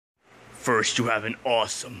First, you have an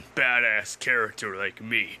awesome, badass character like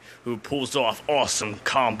me, who pulls off awesome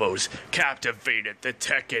combos, captivated the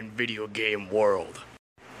Tekken video game world.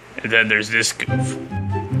 And then there's this goof.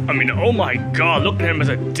 I mean, oh my god, look at him as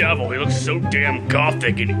a devil. He looks so damn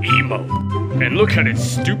gothic and emo. And look at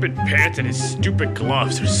his stupid pants and his stupid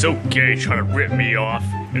gloves. They're so gay, trying to rip me off.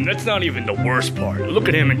 And that's not even the worst part. Look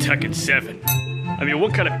at him in Tekken 7. I mean,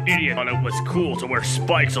 what kind of idiot thought it was cool to wear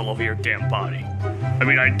spikes all over your damn body? I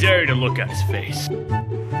mean, I dare you to look at his face.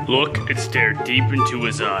 Look and stare deep into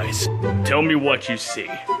his eyes. Tell me what you see.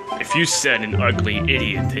 If you said an ugly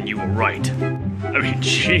idiot, then you were right. I mean,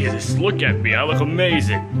 Jesus, look at me, I look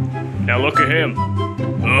amazing. Now look at him.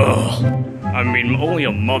 Ugh. I mean, only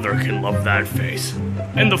a mother can love that face.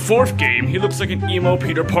 In the fourth game, he looks like an emo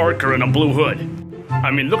Peter Parker in a blue hood. I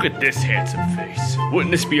mean, look at this handsome face.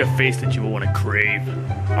 Wouldn't this be a face that you would want to crave?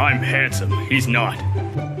 I'm handsome, he's not.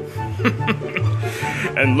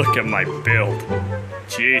 And look at my build.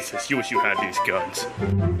 Jesus, you wish you had these guns.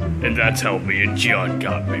 And that's how me and John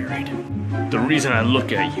got married. The reason I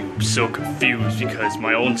look at you so confused because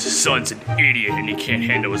my own son's an idiot and he can't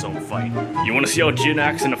handle his own fight. You wanna see how Jin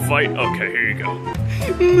acts in a fight? Okay, here you go.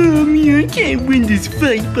 Mommy, I can't win this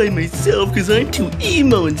fight by myself because I'm too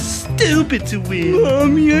emo and stupid to win.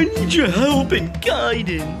 Mommy, I need your help and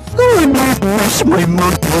guidance. I wish my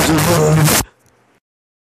mom was alive.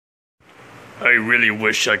 I really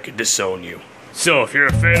wish I could disown you. So if you're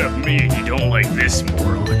a fan of me and you don't like this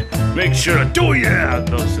moron, make sure to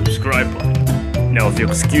the subscribe button. Now if you'll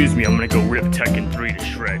excuse me, I'm gonna go rip Tekken 3 to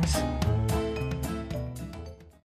shreds.